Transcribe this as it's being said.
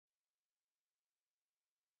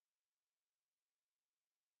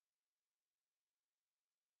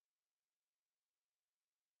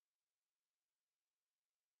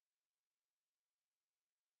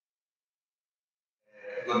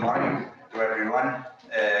Good morning to everyone.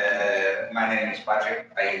 My name is Patrick.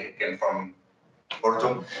 I came from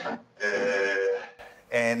Porto.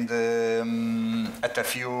 And at a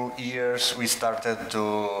few years, we started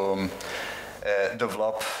to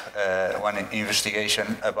develop one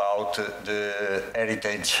investigation about the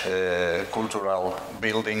heritage cultural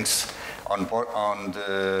buildings on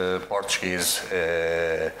the Portuguese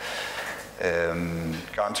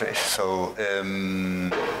country. So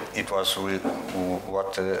it was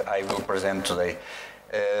what I will present today.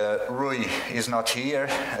 Rui is not here.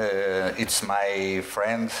 It's my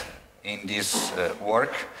friend in this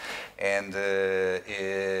work, and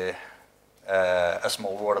a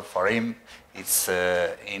small word for him. It's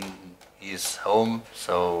in his home,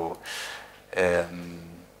 so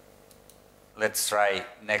let's try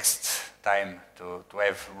next time to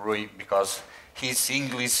have Rui, because his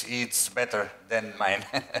English is better than mine.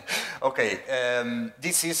 Okay,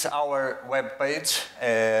 this is our webpage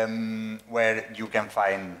where you can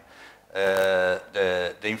find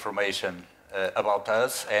the information about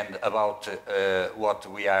us and about what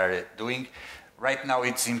we are doing. Right now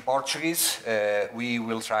it's in Portuguese. We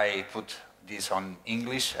will try to put this on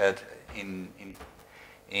English in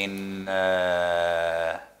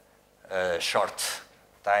a short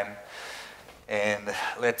time. And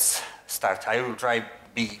let's start. I will try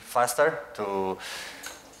be faster to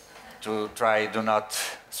try do not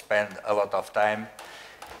spend a lot of time.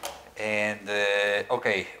 And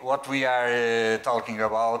okay, what we are talking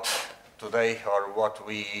about today, or what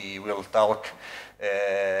we will talk,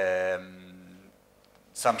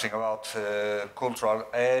 something about cultural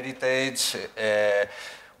heritage,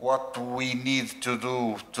 what we need to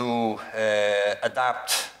do to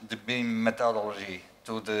adapt the BIM methodology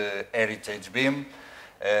to the heritage BIM.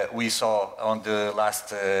 We saw on the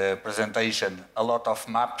last presentation a lot of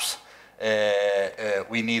maps.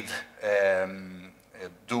 We need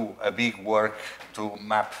do a big work to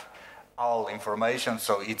map all information,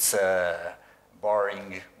 so it's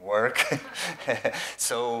boring work.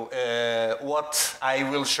 So what I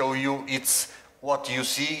will show you, it's what you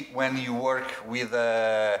see when you work with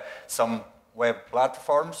some web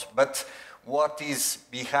platforms, but what is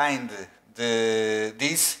behind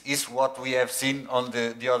this is what we have seen on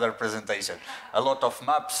the other presentation. A lot of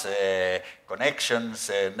maps, connections,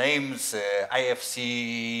 names,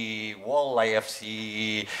 IFC wall,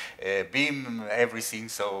 IFC beam, everything.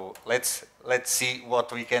 So let's see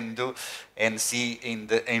what we can do and see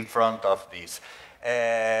in front of this.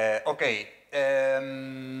 Okay.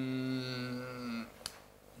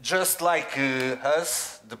 Just like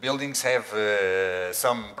us, the buildings have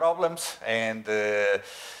some problems, and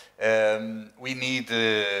we need,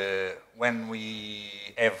 when we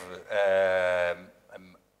have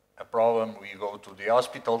a problem, we go to the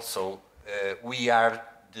hospital. So we are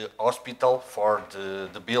the hospital for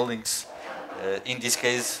the buildings, in this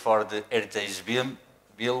case for the heritage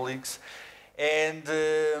buildings. And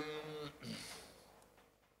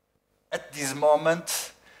at this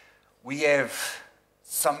moment, we have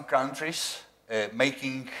some countries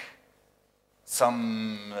making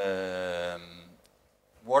some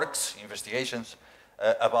works, investigations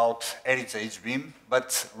about heritage BIM,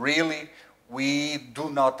 but really we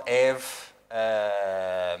do not have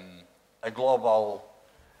a global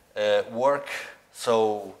work,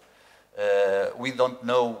 so we don't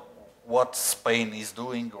know what Spain is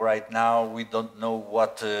doing right now, we don't know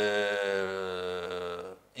what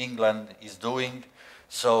England is doing,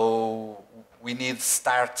 so we need to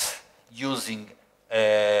start using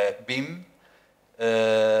BIM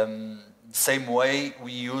same way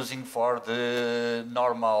we using for the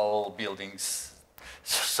normal buildings.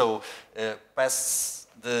 So pass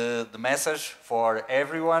the message for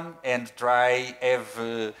everyone and try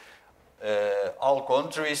have all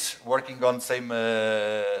countries working on same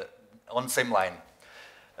line.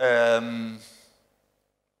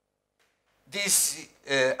 This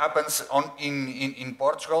happens in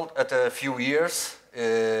Portugal at a few years.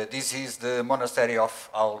 This is the monastery of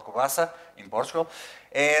Alcobaça in Portugal.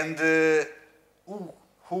 And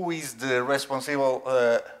who is the responsible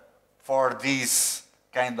for these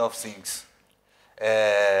kind of things?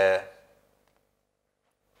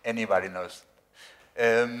 Anybody knows.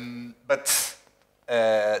 But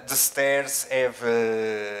the stairs have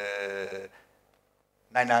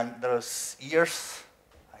 900 years,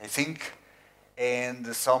 I think.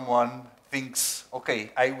 And someone thinks,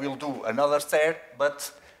 okay, I will do another stair,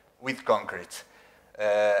 but with concrete.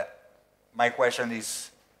 My question is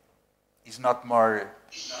not more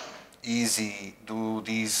easy do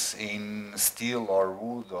this in steel or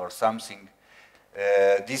wood or something?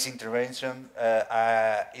 This intervention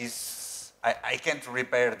is I can't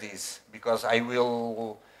repair this because I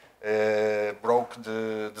will broke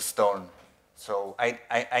the stone. So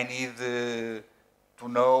I need to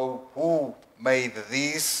know who made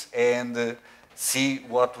this and see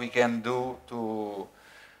what we can do to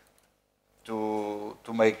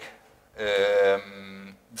make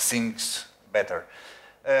things better.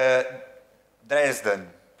 Dresden,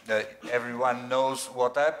 everyone knows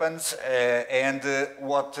what happens and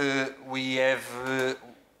what we have,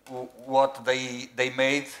 what they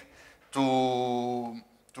made to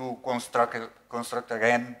construct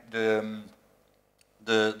again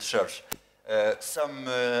the church. Some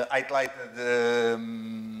highlighted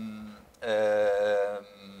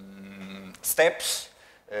steps.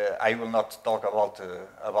 I will not talk about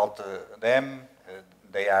them.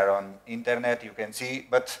 They are on internet, you can see.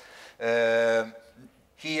 But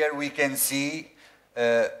here we can see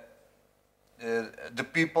the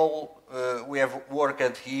people we have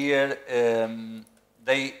worked here.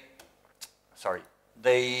 They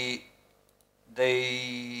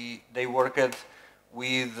worked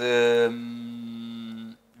with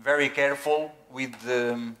very careful with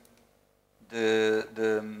the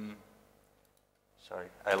sorry,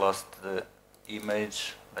 I lost the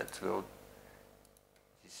image. Let's go.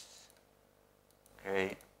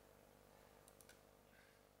 Okay.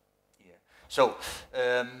 Yeah. So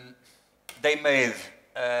they made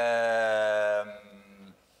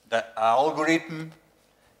the algorithm,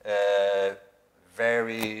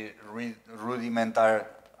 very rudimentary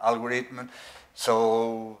algorithm.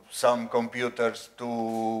 So some computers to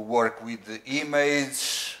work with the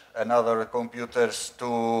image, another computers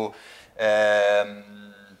to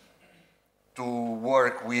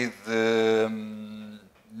work with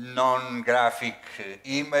non-graphic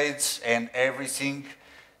image and everything.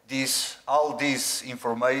 All this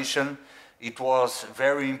information, it was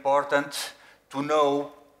very important to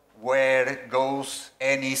know where goes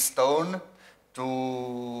any stone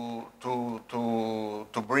to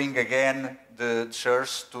bring again the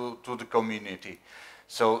church to the community.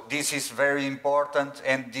 So this is very important,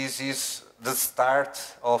 and this is the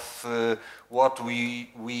start of what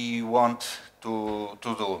we want to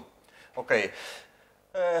do. Okay,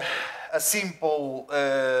 a simple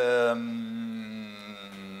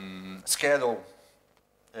schedule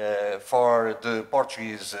for the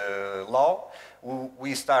Portuguese law.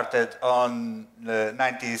 We started on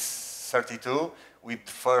 1932 with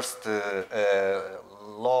the first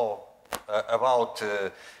law about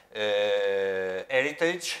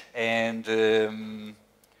heritage and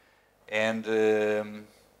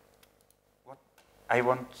what I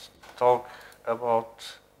want to talk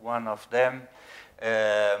about one of them.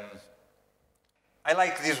 I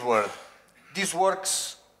like this word. These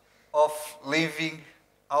works of living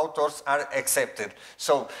authors are accepted.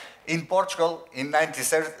 So in Portugal in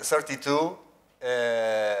 1932,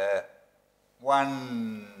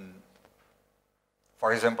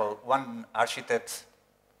 for example, one architect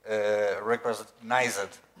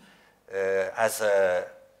recognized as a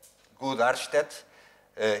good architect.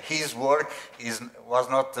 His work was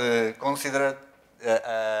not considered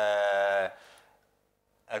a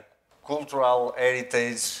cultural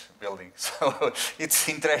heritage building. So it's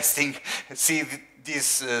interesting to see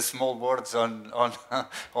these small words on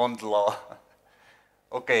the law.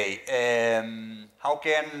 Okay, how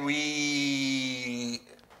can we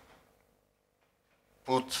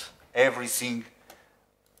put everything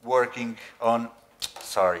working on?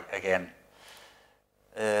 Sorry, again.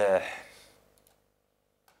 Okay,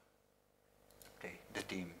 the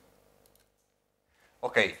team.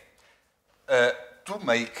 Okay, to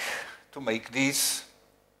make this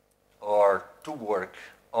or to work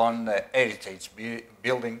on heritage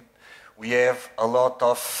building, we have a lot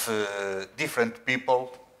of different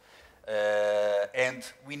people and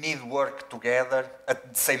we need work together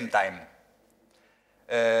at the same time.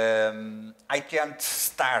 I can't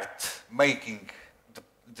start making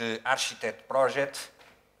the architect project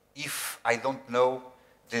if I don't know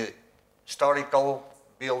the historical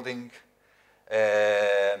building.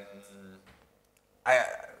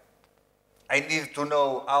 I need to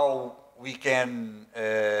know how we can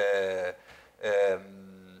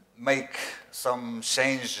make some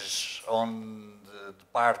changes on the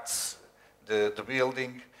parts, the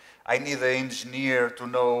building. I need an engineer to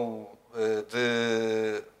know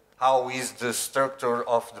how is the structure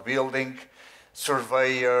of the building,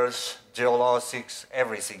 surveyors, geologists,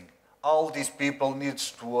 everything. All these people need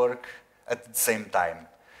to work at the same time.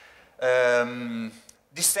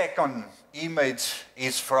 The second image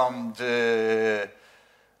is from the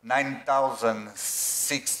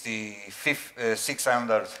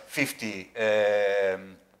 9650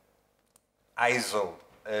 ISO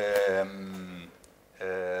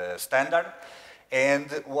standard. And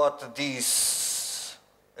what this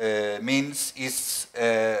means is,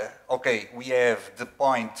 okay, we have the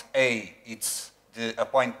point A, it's the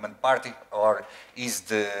appointment party, or is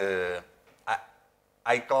the,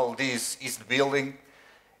 I call this is the building,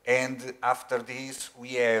 and after this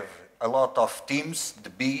we have a lot of teams. The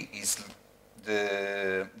B is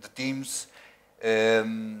the teams,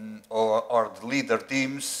 or the leader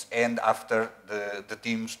teams, and after the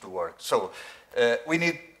teams to work. So we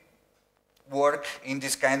need work in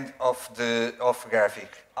this kind of graphic,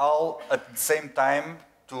 all at the same time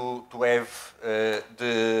to have a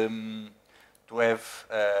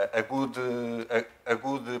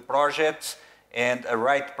good project and a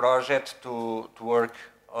right project to work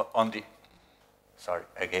on the. Sorry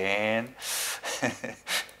again.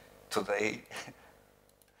 Today.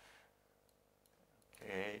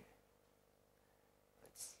 Okay.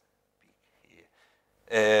 Let's pick here.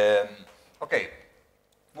 Okay.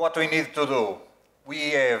 What we need to do?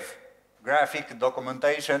 We have graphic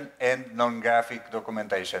documentation and non-graphic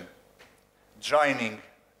documentation. Joining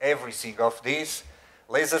everything of this,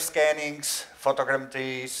 laser scannings,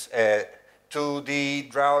 photogrammetries, 2D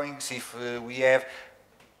drawings if we have.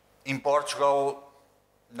 In Portugal,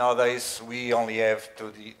 nowadays we only have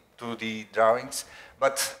 2D drawings,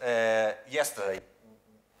 but yesterday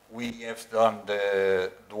we have done the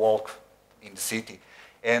walk in the city,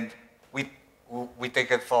 and we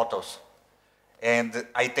take photos, and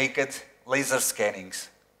I take laser scannings.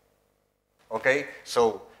 Okay,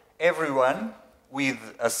 so everyone with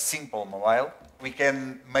a simple mobile, we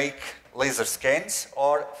can make laser scans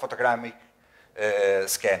or photogrammic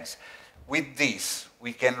scans. With this,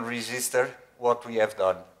 we can register what we have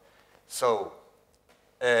done. So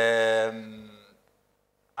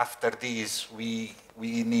after this, we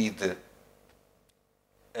need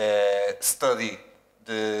study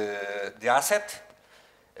the asset.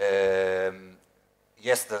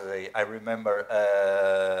 Yesterday, I remember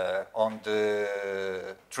on the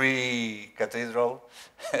tree cathedral,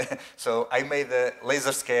 so I made a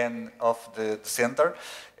laser scan of the center,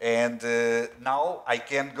 and now I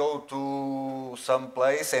can go to some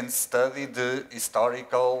place and study the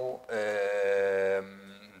historical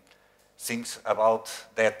things about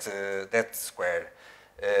that square.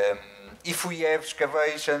 If we have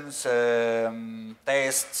excavations,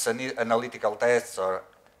 tests, analytical tests, or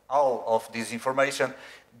all of this information,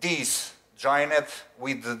 this joined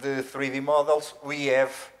with the 3D models, we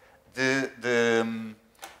have the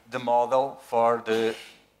model for the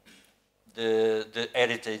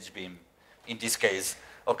heritage beam in this case.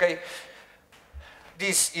 Okay,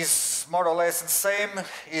 this is more or less the same.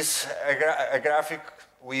 Is a graphic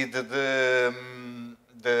with the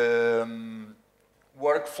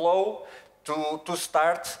workflow to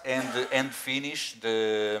start and finish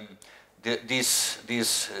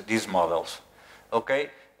these models.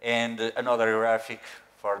 Okay, and another graphic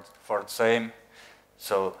for the same.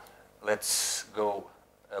 So let's go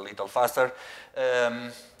a little faster.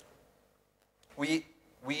 We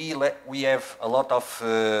have a lot of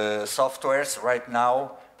softwares right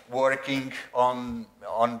now working on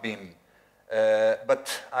BIM,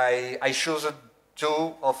 but I choose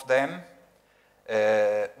two of them.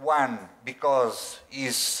 One because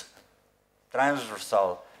it's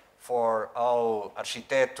transversal for all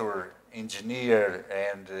architecture, engineer,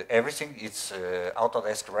 and everything. It's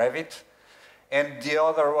Autodesk Revit, and the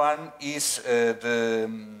other one is the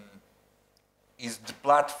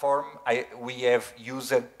platform we have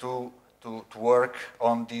used to work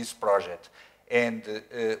on this project. And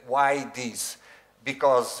why this?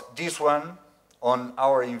 Because this one, on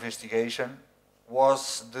our investigation,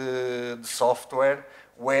 was the software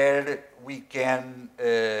where we can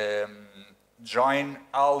join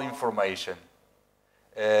all information,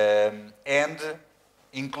 and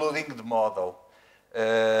including the model.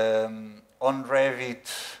 On Revit,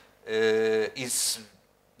 it's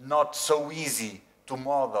not so easy to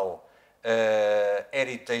model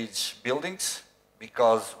heritage buildings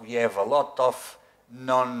because we have a lot of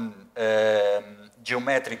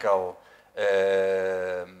non-geometrical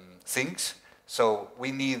things. So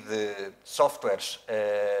we need softwares,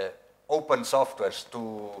 open softwares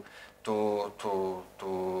to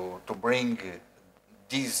bring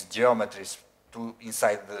these geometries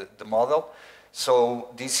inside the model.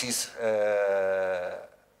 So this is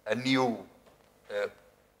a new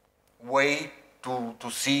way to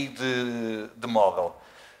see the model.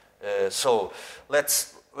 So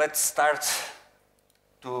let's start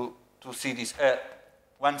to see this.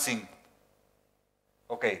 One thing.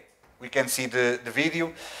 Okay, we can see the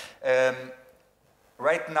video.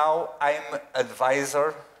 Right now, I'm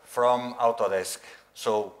advisor from Autodesk.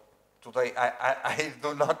 So today I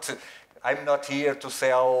do not, I'm not here to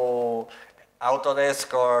sell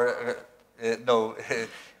Autodesk or, no,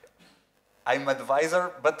 I'm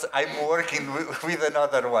advisor, but I'm working with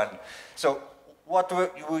another one. So what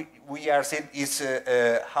we are seeing is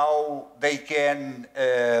how they can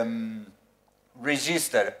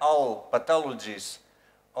register all pathologies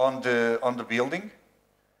on the building.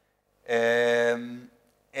 And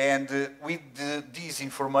with this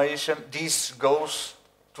information, this goes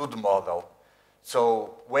to the model.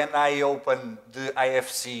 So when I open the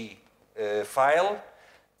IFC file,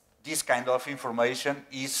 this kind of information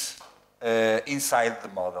is inside the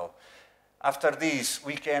model. After this,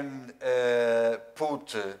 we can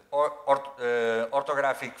put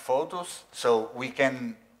orthographic photos, so we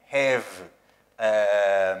can have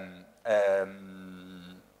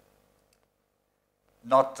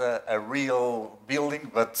not a real building,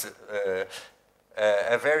 but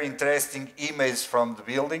a very interesting image from the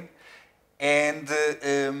building. And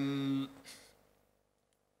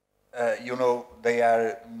you know, they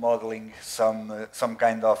are modeling some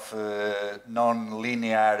kind of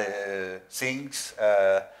non-linear things.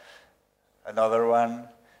 Another one.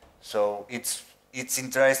 So it's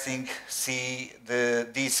interesting see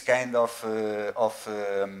this kind of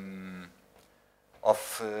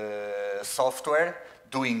software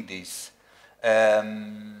doing this.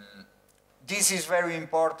 This is very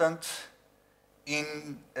important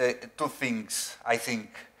in two things, I think.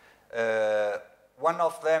 One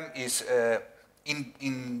of them is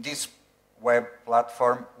in this web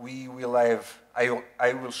platform we will have,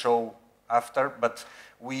 I will show after, but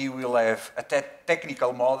we will have a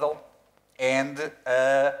technical model and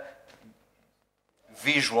a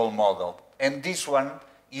visual model. And this one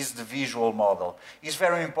is the visual model. It's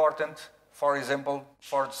very important, for example,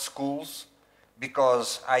 for the schools,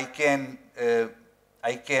 because I can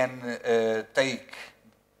take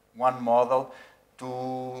one model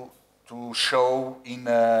to show in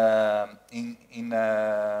a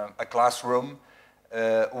classroom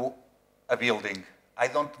a building. I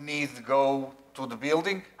don't need to go to the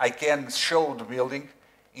building. I can show the building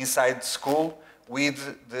inside the school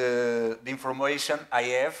with the information I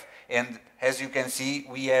have. And as you can see,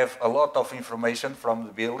 we have a lot of information from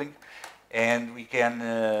the building, and we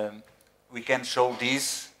can show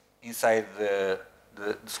this inside the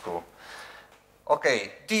school.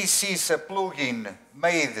 Okay, this is a plugin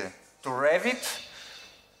made to Revit.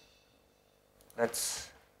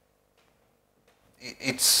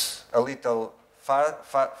 It's a little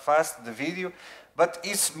fast, the video, but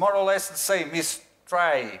it's more or less the same. It's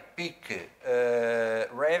pick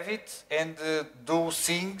Revit and do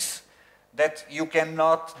things that you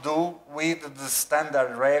cannot do with the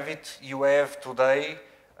standard Revit you have today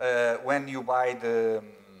when you buy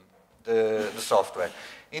the software.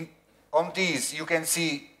 On this, you can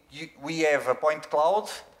see we have a point cloud,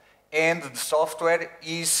 and the software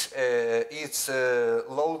is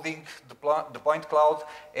loading the point cloud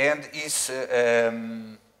and is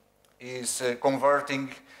converting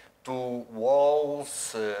to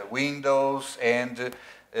walls, windows, and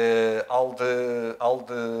all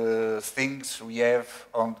the things we have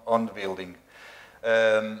on the building.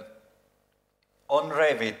 On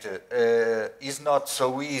Revit, it's not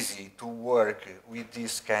so easy to work with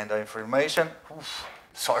this kind of information. Oof,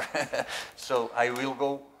 sorry. So I will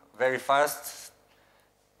go very fast.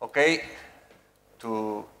 Okay.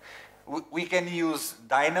 We can use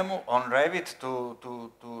Dynamo on Revit to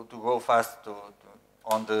go fast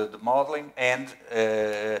on the modeling, and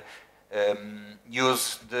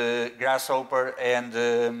use the Grasshopper and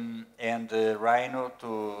Rhino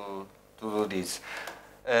to do this.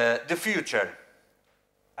 The future.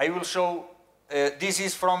 I will show, this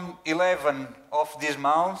is from 11 of this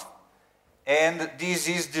month, and this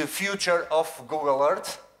is the future of Google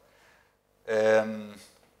Earth.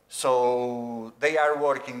 So they are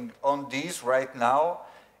working on this right now,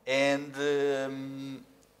 and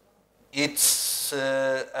it's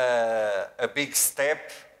a big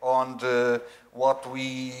step on what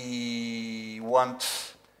we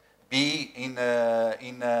want be in I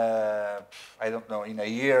don't know, in a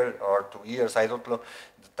year or 2 years. I don't know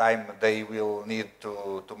the time they will need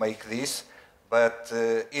to make this, but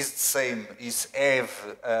it's the same. It's have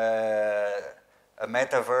a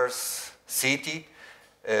metaverse city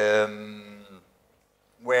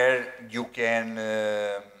where you can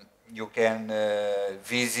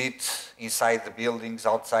visit inside the buildings,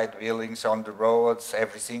 outside the buildings, on the roads,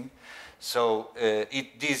 everything. So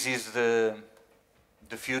this is the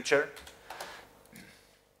future.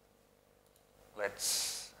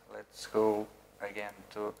 Let's go again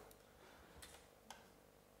to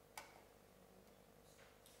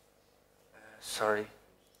sorry,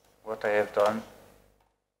 what I have done.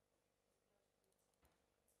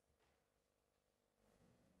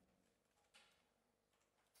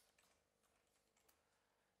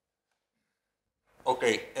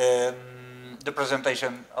 Okay, the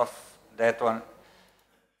presentation of that one.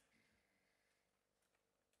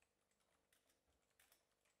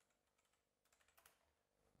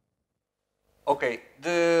 Okay,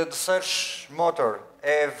 the search motor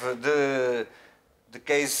have the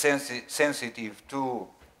case sensitive to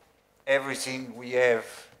everything we have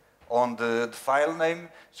on the file name,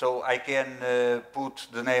 so I can put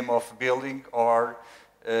the name of building or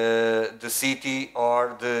the city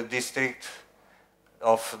or the district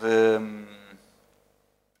of the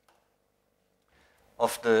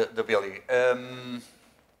building.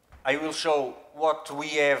 I will show what we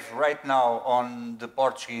have right now on the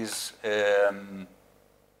Portuguese.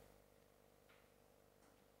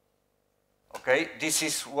 Okay, this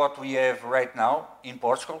is what we have right now in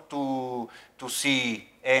Portugal to see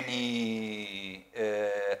any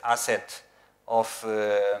asset of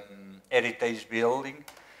heritage building,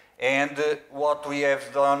 and what we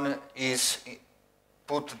have done is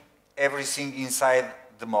put everything inside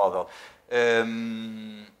the model.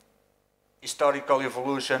 Historical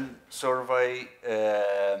evolution survey,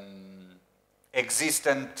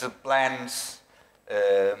 existent plans,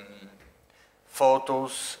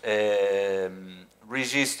 photos,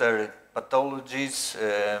 registered pathologies.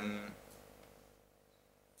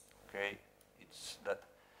 Okay, it's that.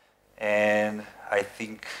 And I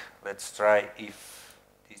think let's try if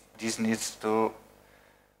this needs to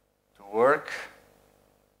work.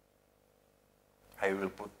 I will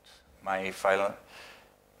put my file,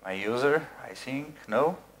 my user, I think,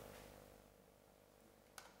 no?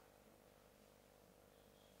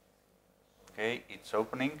 Okay, it's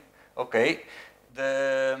opening. Okay,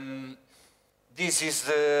 this is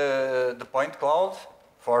the point cloud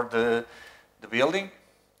for the building.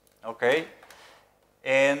 Okay,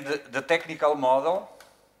 and the technical model.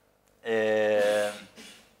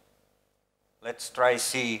 Let's try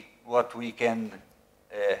see what we can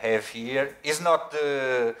have here. Is not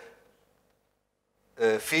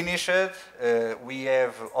finished. We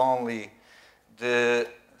have only the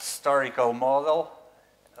historical model.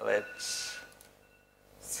 Let's.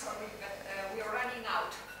 Sorry, but we are running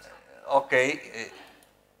out. Okay,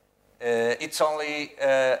 it's only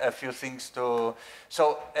a few things to.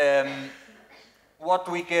 So what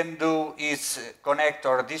we can do is connect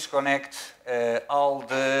or disconnect all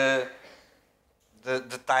the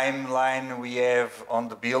timeline we have on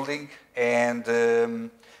the building, and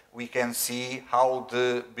we can see how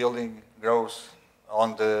the building grows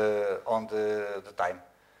on the time.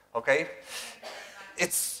 Okay,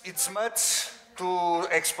 it's much to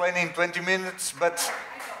explain in 20 minutes, but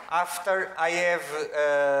after I have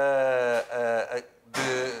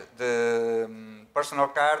the personal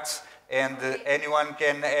cards, and anyone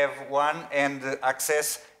can have one and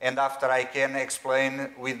access, and after I can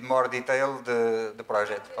explain with more detail the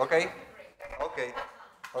project. Okay? Okay.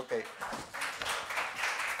 Okay.